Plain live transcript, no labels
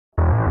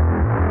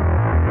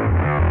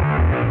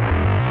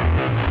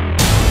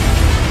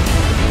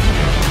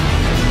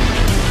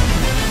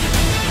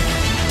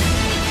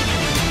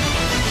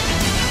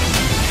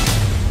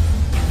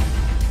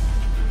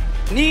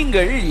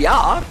நீங்கள்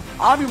யார்?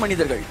 ஆவி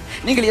மனிதர்கள்.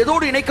 நீங்கள்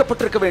எதோடு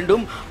இணைக்கப்பட்டிருக்க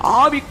வேண்டும்?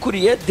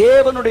 ஆவிக்குரிய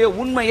தேவனுடைய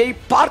உண்மையை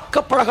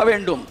பார்க்க பழக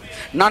வேண்டும்.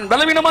 நான்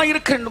பலவீனமாக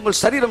இருக்கிறேன்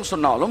உங்கள் சரீரம்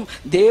சொன்னாலும்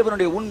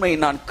தேவனுடைய உண்மை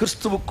நான்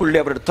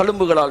கிறிஸ்துவுக்குள்ளே அவருடைய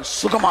தழும்புகளால்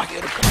சுகமாக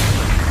இருக்கிறேன்.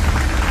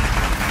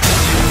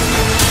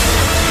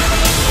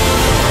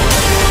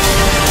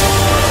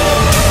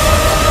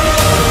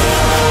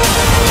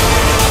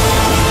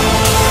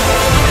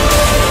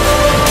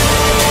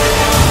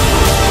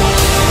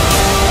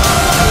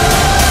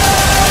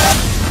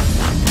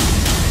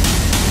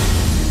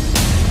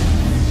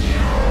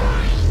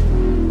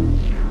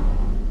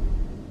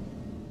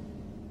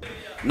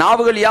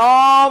 நாவுகள்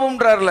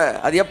யாவும்ன்றார்ல,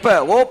 அது எப்ப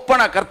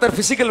ஓப்பனா கர்த்தர்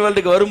பிசிக்கல்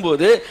வேர்ல்டுக்கு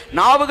வரும்போது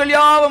நாவுகள்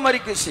யாவும்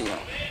அறிக்கை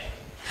செய்யும்.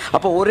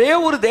 அப்ப ஒரே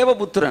ஒரு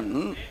தேவபுத்திரன்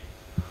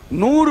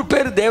 100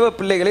 பேர் தேவ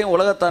பிள்ளைகளையும்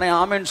உலகத்தானே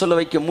ஆமேன் சொல்ல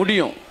வைக்க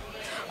முடியும்.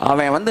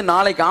 அவன் வந்து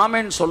நாளைக்கு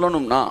ஆமேன்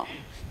சொல்லணும்னா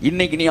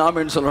இன்னைக்கு நீ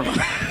ஆமேன்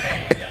சொல்லணும்.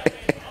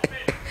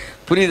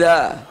 புரியுதா?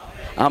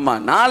 ஆமா,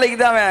 நாளைக்கு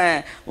தான்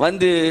அவன்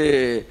வந்து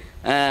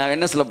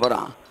என்ன சொல்ல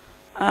போறான்,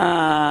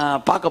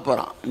 பார்க்க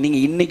போறான். நீங்க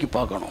இன்னைக்கு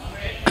பார்க்கணும்.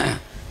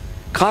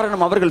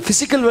 காரணம், அவர்கள்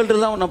பிசிக்கல்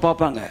வேர்ல்டில் தான் ஒன்றை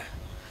பார்ப்பாங்க.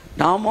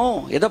 நாமோ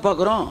எதை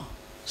பார்க்குறோம்?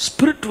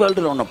 ஸ்பிரிட்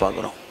வேர்ல்டில் ஒன்றை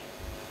பார்க்குறோம்.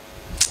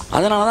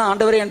 அதனால தான்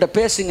ஆண்டவரே என்கிட்ட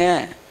பேசுங்க,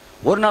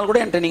 ஒரு நாள் கூட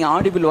என்கிட்ட நீங்கள்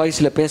ஆடிபிள்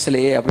வாய்ஸில்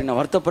பேசலையே அப்படின்னு நான்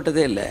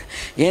வருத்தப்பட்டதே இல்லை.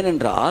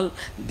 ஏனென்றால்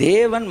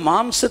தேவன்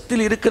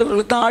மாம்சத்தில்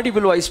இருக்கிறவர்களுக்கு தான்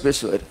ஆடிபிள் வாய்ஸ்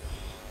பேசுவார்.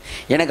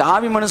 எனக்கு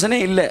ஆவி மனுஷனே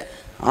இல்லை.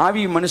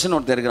 ஆவி மனுஷன்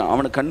ஒருத்தர் இருக்கிறான்.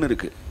 அவனுக்கு கண்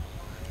இருக்குது,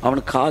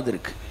 அவனுக்கு காது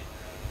இருக்குது,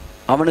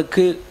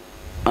 அவனுக்கு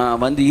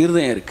வந்து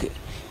இருதயம் இருக்குது.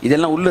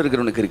 இதெல்லாம் உள்ளே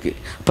இருக்கிறவனுக்கு இருக்குது.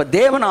 இப்போ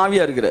தேவன்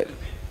ஆவியாக இருக்கிறார்.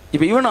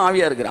 இப்போ இவனும்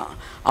ஆவியாக இருக்கிறான்.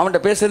 அவன்கிட்ட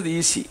பேசுகிறது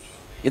ஈஸி.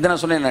 இதை நான்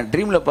சொன்னேன், நான்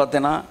ட்ரீமில்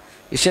பார்த்தேன்னா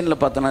விஷனில்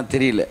பார்த்தேன்னா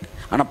தெரியல,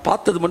 ஆனால்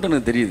பார்த்தது மட்டும்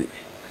எனக்கு தெரியுது.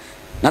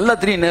 நல்லா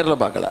தெரியும்,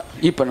 நேரில் பார்க்கல.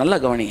 இப்போ நல்லா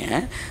கவனிங்க,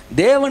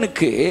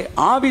 தேவனுக்கு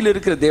ஆவியில்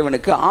இருக்கிற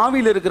தேவனுக்கு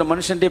ஆவியில் இருக்கிற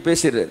மனுஷன்ட்டே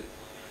பேசிடுறாரு.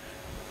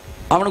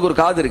 அவனுக்கு ஒரு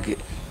காது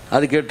இருக்குது,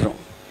 அது கேட்டுரும்.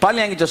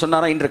 பாலியாங்கிச்ச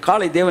சொன்னாரா, இன்று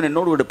காலை தேவன்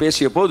என்னோடு கூட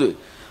பேசிய போது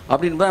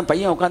அப்படின்னு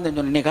பையன் உட்காந்து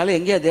சொன்னேன், இன்னைக்கு காலை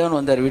எங்கேயா தேவன்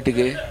வந்தார்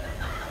வீட்டுக்கு?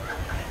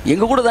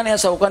 எங்கள் கூட தானே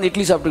சார் உட்காந்து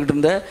இட்லி சாப்பிட்டுக்கிட்டு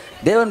இருந்தேன்,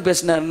 தேவன்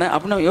பேசினார்னு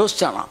அப்படின்னு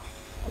யோசிச்சானா.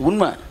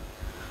 உண்மை.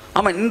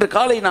 ஆமாம், இன்று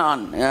காலை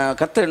நான்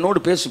கர்த்தர் என்னோடு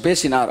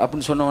பேசினார்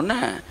அப்படின்னு சொன்ன உடனே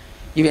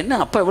இவன் என்ன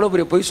அப்பா எவ்வளோ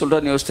பெரிய பொய்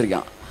சொல்கிறாருன்னு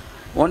யோசிச்சிருக்கான்.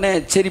 உடனே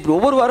சரி இப்படி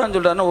ஒவ்வொரு வாரம்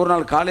சொல்கிறாருன்னா ஒரு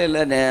நாள் காலையில்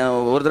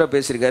ஒரு தடவை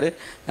பேசியிருக்காரு,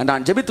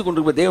 நான் ஜெபித்து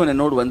கொண்டு போய் தேவன்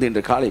என்னோடு வந்து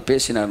இன்று காலை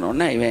பேசினார்னு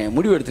உடனே இவன்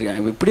முடிவு எடுத்திருக்கான்.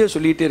 இவன் இப்படியே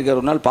சொல்லிகிட்டே இருக்கார்,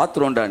 ஒரு நாள்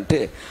பார்த்துருவோண்டான்ட்டு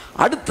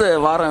அடுத்த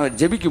வாரம்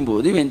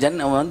ஜெபிக்கும்போது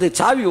இவன் வந்து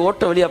சாவி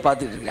ஓட்ட வழியாக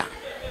பார்த்துட்டு இருக்கான்.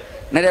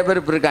 நிறைய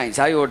பேர் இப்போ இருக்காங்க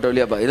சாவி ஓட்ட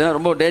வழியாக இதெல்லாம்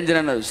ரொம்ப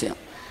டேஞ்சரான விஷயம்.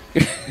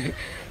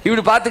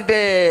 இப்படி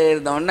பார்த்துக்கிட்டே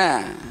இருந்தவொடனே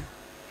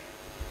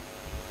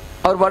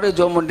அவர் பாட்டுக்கு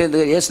ஜோம் பண்ணிட்டு இந்த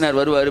ஏசுனார்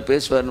வருவார்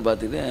பேசுவார்னு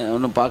பார்த்துட்டு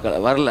ஒன்றும் பார்க்கல,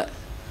 வரல.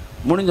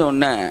 முடிஞ்ச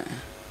உடனே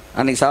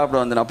அன்றைக்கி சாப்பிட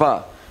வந்தேனப்பா,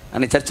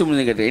 அன்றைக்கி சர்ச்சு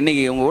முடிஞ்சு கேட்டேன்,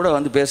 இன்றைக்கி உங்கள் கூட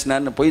வந்து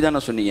பேசினார்னு போய்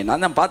தானே சொன்னீங்க,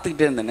 நான் தான்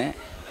பார்த்துக்கிட்டே இருந்தேனே,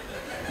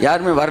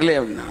 யாருமே வரலையே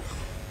அப்படின்னா.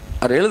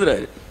 அவர்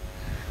எழுதுறாரு,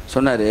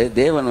 சொன்னார்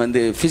தேவன்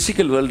வந்து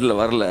ஃபிசிக்கல் வேர்ல்டில்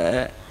வரல,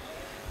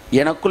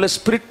 எனக்குள்ளே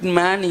ஸ்பிரிட்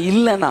மேன்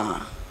இல்லைன்னா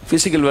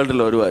ஃபிசிக்கல்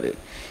வேர்ல்டில் வருவார்.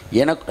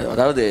 எனக்கு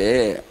அதாவது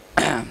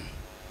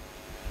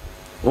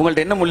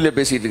உங்கள்கிட்ட என்ன மொழியில்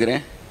பேசிகிட்டு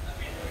இருக்கிறேன்?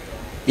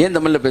 ஏன்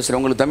தமிழில் பேசுகிறேன்?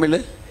 உங்களுக்கு தமிழ்.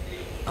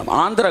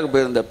 ஆந்திராவுக்கு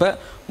போயிருந்தப்ப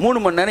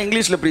 3 மணி நேரம்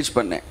இங்கிலீஷில் ப்ரீச்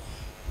பண்ணேன்.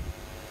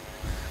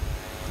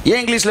 ஏன்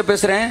இங்கிலீஷில்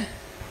பேசுகிறேன்?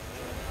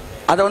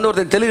 அதை வந்து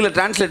ஒருத்தர் தெலுங்கில்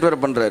டிரான்ஸ்லேட் வேறு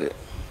பண்ணுறாரு.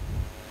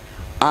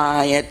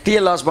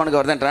 டிஎல் ஆஸ்பானுக்கு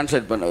அவர் தான்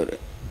டிரான்ஸ்லேட் பண்ணவர்.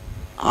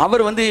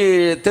 அவர் வந்து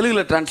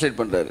தெலுங்கில் டிரான்ஸ்லேட்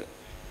பண்ணுறாரு.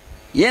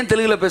 ஏன்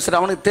தெலுங்கில் பேசுகிற?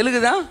 அவனுக்கு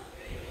தெலுங்கு தான்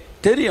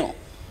தெரியும்.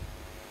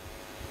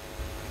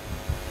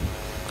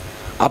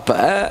 அப்போ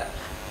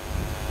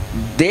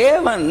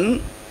தேவன்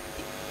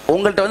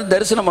உங்கள்கிட்ட வந்து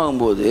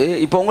தரிசனமாகும்போது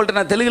இப்போ உங்கள்கிட்ட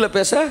நான் தெலுங்கில்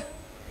பேச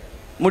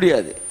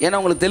முடியாது, ஏன்னா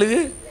உங்களுக்கு தெலுங்கு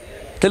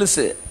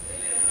தெலுசு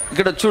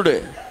இக்கட சூடு.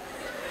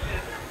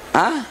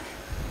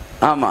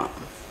 ஆமாம்.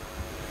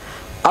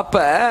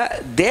 அப்போ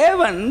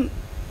தேவன்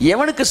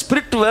எவனுக்கு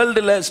ஸ்பிரிட்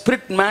வேர்ல்டில்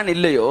ஸ்பிரிட் மேன்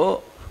இல்லையோ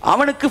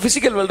அவனுக்கு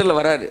ஃபிசிக்கல் வேர்ல்டில்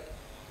வராரு.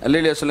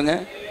 இல்லையா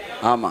சொல்லுங்கள்?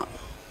 ஆமாம்.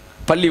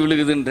 பள்ளி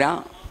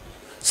விழுகுதுன்றான்,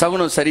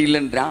 சகுனம்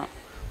சரியில்லைன்றான்,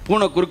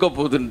 பூனை குறுக்க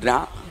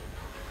போகுதுன்றான்.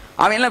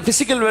 அவன் எல்லாம்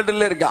ஃபிசிக்கல்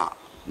வேர்ல்டில் இருக்கான்,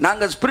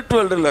 நாங்கள் ஸ்பிரிட்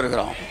வேர்ல்டில்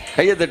இருக்கிறோம்.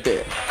 கையை தட்டு.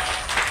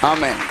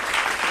 ஆமென்.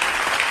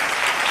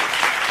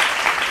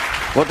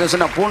 ஒருத்தர்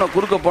சொன்னா பூனை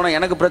குறுக்க போனால்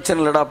எனக்கு பிரச்சனை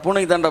இல்லைடா,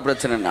 பூனைக்கு தான்டா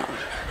பிரச்சனைனா.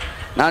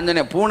 நான்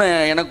சொன்னேன் பூனை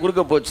எனக்கு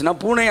குறுக்க போச்சுன்னா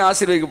பூனையை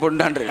ஆசீர்வதிக்க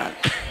போட்டுடான்.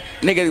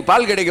 இன்னைக்கு அதுக்கு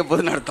பால் கிடைக்க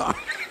போகுதுன்னு அர்த்தம்.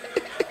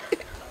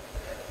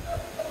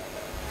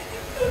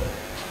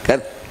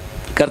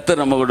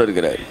 கர்த்தர் நம்ம கூட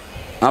இருக்கிறார்.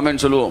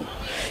 ஆமென் சொல்லுவோம்.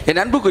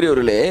 என்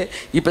அன்புக்குரியவர்களே,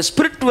 இப்போ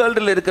ஸ்பிரிட்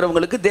வேர்ல்டில்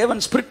இருக்கிறவங்களுக்கு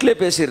தேவன்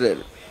ஸ்பிரிட்லேயே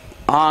பேசிடுறாரு.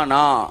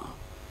 ஆனால்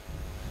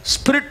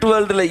ஸ்பிரிட்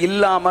வேர்ல்டில்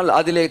இல்லாமல்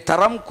அதிலே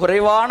தரம்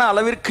குறைவான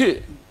அளவிற்கு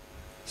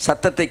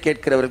சத்தத்தை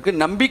கேட்கிறவருக்கு,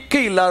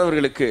 நம்பிக்கை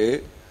இல்லாதவர்களுக்கு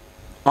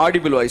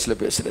ஆடிபிள்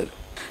வாய்ஸில் பேசுகிறார்.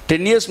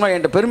 10 இயர்ஸ்மா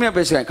என்கிட்ட பெருமையாக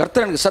பேசுகிறேன்,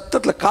 கர்த்தர் எனக்கு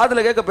சத்தத்தில்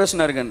காதில் கேட்க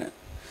பேசினாருங்கன்னு.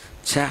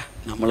 சே,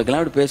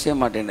 நம்மளுக்கெல்லாம் அப்படி பேசவே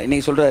மாட்டேன்.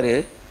 இன்றைக்கி சொல்கிறாரு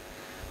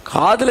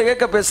காதில்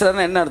கேட்க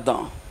பேசுகிறாருன்னா என்ன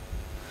அர்த்தம்?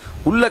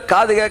 உள்ள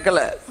காது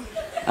கேட்கல,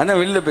 ஆனால்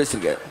வெளியில்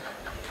பேசியிருக்காரு.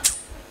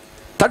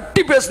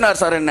 தட்டி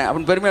பேசினார் சார் என்ன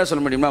அப்படின்னு பெருமையாக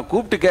சொல்ல முடியுமா?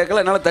 கூப்பிட்டு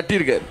கேட்கல, என்னால் தட்டி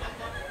இருக்காரு.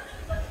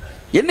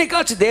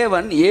 என்னைக்காச்சும்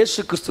தேவன் இயேசு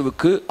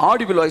கிறிஸ்துவுக்கு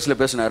ஆடிபிள் வாய்ஸ்ல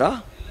பேசினாரா?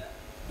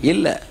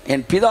 இல்லை.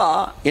 என் பிதா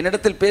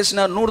என்னிடத்தில்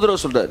பேசினார் 100 தடவை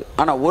சொல்றாரு.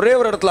 ஆனால் ஒரே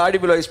ஒரு இடத்துல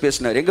ஆடிபிள் வாய்ஸ்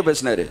பேசினார். எங்கே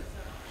பேசினாரு?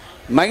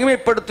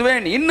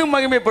 மகிமைப்படுத்துவேன், இன்னும்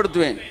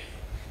மகிமைப்படுத்துவேன்.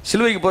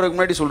 சிலுவைக்கு போறதுக்கு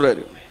முன்னாடி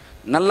சொல்றாரு.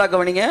 நல்லா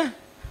கவனிங்க.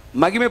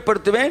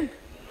 மகிமைப்படுத்துவேன்,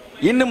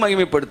 இன்னும்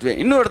மகிமைப்படுத்துவேன்.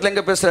 இன்னொரு இடத்துல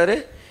எங்கே பேசுறாரு?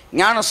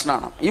 ஞான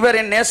ஸ்நானம், இவர்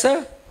என் நேச.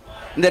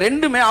 இந்த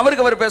ரெண்டுமே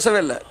அவருக்கு அவர்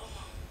பேசவே இல்லை.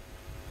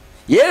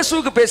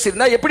 இயேசுக்கு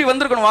பேசியிருந்தா எப்படி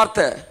வந்திருக்கணும்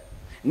வார்த்தை?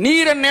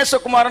 நீர் என்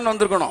நேசகுமாரன்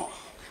வந்திருக்கணும்.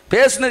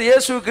 பேசினது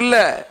இயேசுக்கு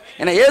இல்லை.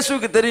 ஏன்னா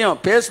இயேசுக்கு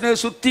தெரியும் பேசினது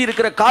சுத்தி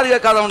இருக்கிற காது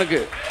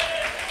கேட்காதவனுக்கு.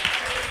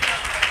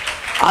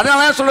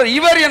 அதனால சொல்ற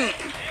இவர் என்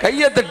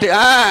கையை தட்டு.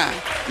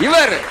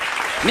 இவர்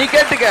நீ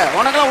கேட்டுக்க,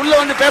 உனக்கெல்லாம் உள்ள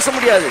வந்து பேச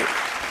முடியாது.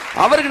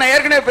 அவருக்கு நான்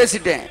ஏற்கனவே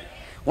பேசிட்டேன்.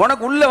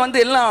 உனக்கு உள்ள வந்து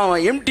எல்லாம்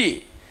எம்டி.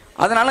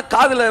 அதனால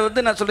காதுல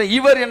வந்து நான் சொல்றேன்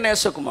இவர் என்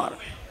நேசகுமார்.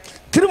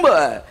 திரும்ப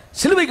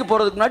சிலுவைக்கு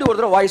போறதுக்கு முன்னாடி ஒரு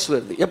தடவை வாய்ஸ்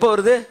வருது. எப்போ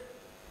வருது?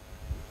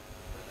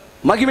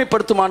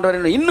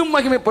 மகிமைப்படுத்துமாண்டவர், இன்னும்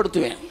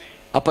மகிமைப்படுத்துவேன்.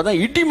 அப்பதான்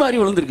இடி மாதிரி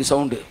விழுந்திருக்கு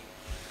சவுண்டு.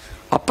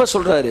 அப்ப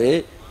சொல்றாரு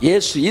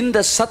இயேசு, இந்த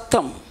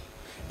சத்தம்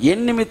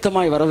என்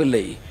நிமித்தமாய்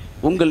வரவில்லை,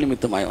 உங்கள்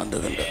நிமித்தமாய்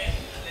வந்தது.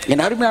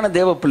 என் அருமையான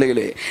தேவ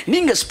பிள்ளைகளே,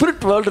 நீங்க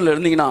ஸ்பிரிட் வேர்ல்டில்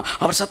இருந்தீங்கன்னா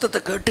அவர் சத்தத்தை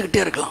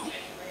கேட்டுக்கிட்டே இருக்கலாம்.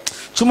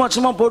 சும்மா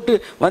சும்மா போட்டு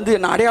வந்து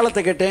நான்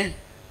அடையாளத்தை கேட்டேன்,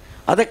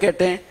 அதை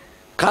கேட்டேன்,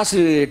 காசு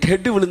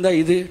ஹெட்டு விழுந்தா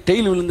இது,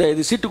 டெய்ல் விழுந்தா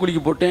இது, சீட்டு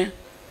குளிக்க போட்டேன்,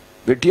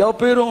 வெட்டியா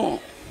போயிடும்,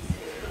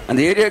 அந்த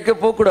ஏரியாவுக்கே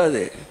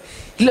போகக்கூடாது.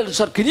 இல்லை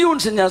சார்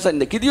கிதியோன் செஞ்சான் சார்,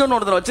 இந்த கிதியோன்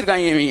ஒருத்தர்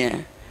வச்சிருக்காங்க இவங்க,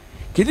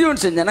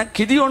 கிதியோன் செஞ்சானா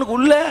கிதியோனுக்கு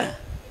உள்ள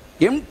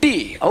எம்டி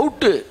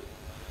அவுட்டு.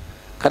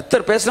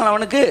 கர்த்தர் பேசினான்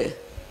அவனுக்கு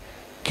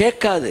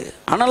கேட்காது.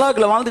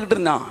 அனலாகில் வாழ்ந்துக்கிட்டு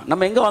இருந்தான்.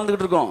 நம்ம எங்கே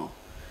வாழ்ந்துக்கிட்டு இருக்கோம்?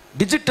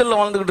 டிஜிட்டலில்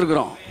வாழ்ந்துக்கிட்டு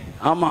இருக்கிறோம்.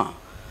 ஆமாம்,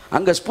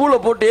 அங்கே ஸ்பூலை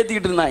போட்டு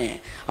ஏற்றிக்கிட்டு இருந்தாங்க.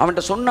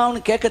 அவன்கிட்ட சொன்னால்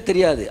அவனுக்கு கேட்க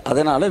தெரியாது.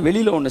 அதனால்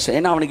வெளியில் ஒன்று செய்ய.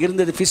 ஏன்னா அவனுக்கு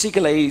இருந்தது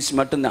ஃபிசிக்கல் ஐஸ்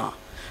மட்டும்தான்.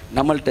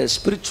 நம்மள்கிட்ட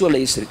ஸ்பிரிச்சுவல்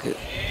ஐஸ் இருக்குது.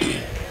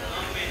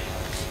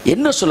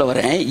 என்ன சொல்ல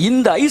வரேன்?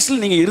 இந்த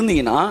ஐஸில் நீங்கள்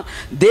இருந்தீங்கன்னா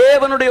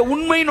தேவனுடைய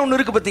உண்மைன்னு ஒன்று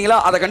இருக்குது பார்த்தீங்களா,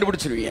 அதை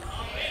கண்டுபிடிச்சிருவீங்க.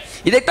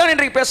 இதைத்தான்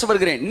இன்றைக்கு பேச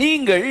வருகிறேன்.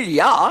 நீங்கள்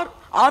யார்?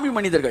 ஆவி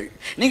மனிதர்கள்.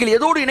 நீங்கள்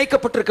எதோடு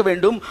இணைக்கப்பட்டிருக்க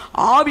வேண்டும்?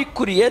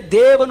 ஆவிக்குரிய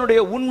தேவனுடைய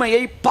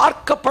உண்மையை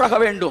பார்க்க பழக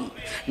வேண்டும்.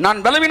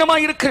 நான்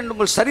பலவீனமாக இருக்கிறேன்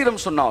உங்கள்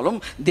சரீரம் சொன்னாலும்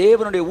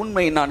தேவனுடைய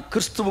உண்மை, நான்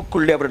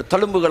கிறிஸ்துவுக்குள்ளே அவருடைய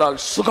தழும்புகளால்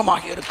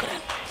சுகமாக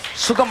இருக்கிறேன்,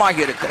 சுகமாக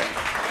இருக்கிறேன்,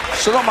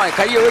 சுகமாய்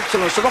கையை வச்சு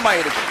சொல்லுங்க,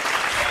 சுகமாக இருக்கிறேன்,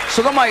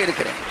 சுகமாக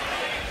இருக்கிறேன்.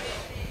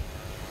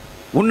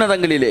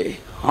 உன்னதங்களிலே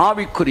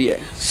ஆவிக்குரிய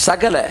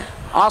சகல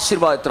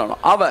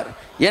ஆசீர்வாதத்தினாலும் அவர்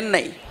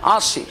என்னை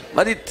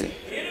ஆசீர்வதித்து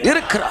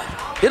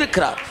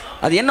இருக்கிறார்.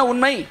 அது என்ன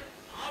உண்மை?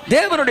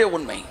 தேவனுடைய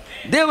உண்மை,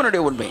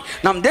 தேவனுடைய உண்மை.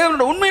 நாம்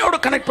தேவனுடைய உண்மையோடு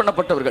கனெக்ட்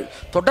பண்ணப்பட்டவர்கள்.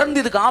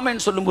 தொடர்ந்து இதுக்கு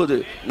ஆமென் சொல்லும்போது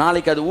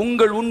நாளைக்கு அது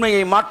உங்கள்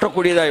உண்மையை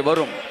மாற்றக்கூடியதாய்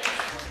வரும்.